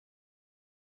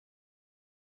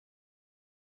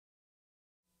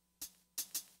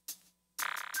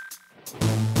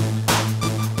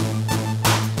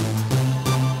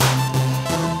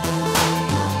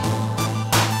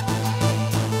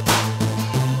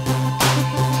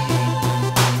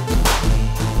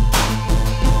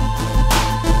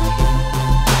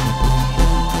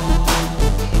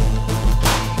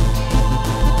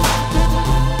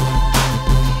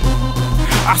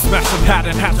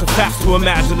pattern, has to fast to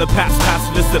imagine the past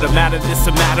passages that are mad at this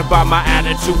and mad about my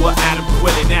attitude. Well,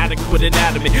 adequate, inadequate,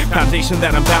 inanimate foundation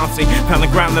that I'm bouncing, found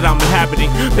the ground that I'm inhabiting,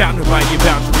 bounded by your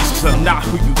boundaries, cause I'm not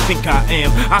who you think I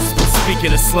am. I still speak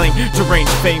in a slang,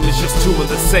 deranged fame is just two of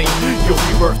the same. You'll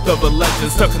be birth of a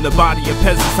legend, stuck in the body of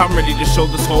peasants. I'm ready to show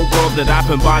this whole world that I've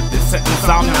embodied this sentence.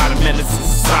 I'm not a menace to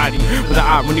society, but the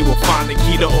irony will find the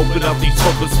key to open up these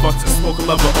hopeless fucks that smoke a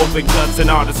love of open guns and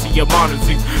odyssey of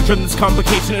modesty. Turn this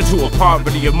complication into a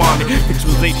poverty of money.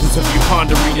 Visualizations of you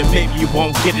pondering, and maybe you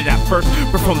won't get it at first,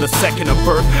 but from the second of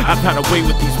birth, I've had a way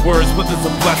with these words, but there's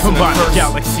a blessing. Combine a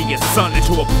galaxy and sun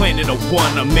into a planet of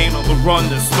one, a man on the run,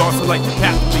 the stars are like the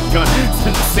path of the gun.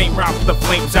 Spin the same route with the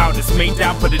flames out, it's made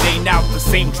out, but it ain't out. The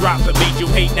same drop that made you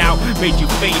hate now, made you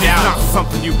fade out. Not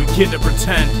something you begin to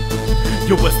pretend.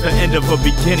 Yo, it's the end of a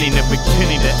beginning, a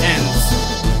beginning that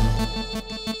ends.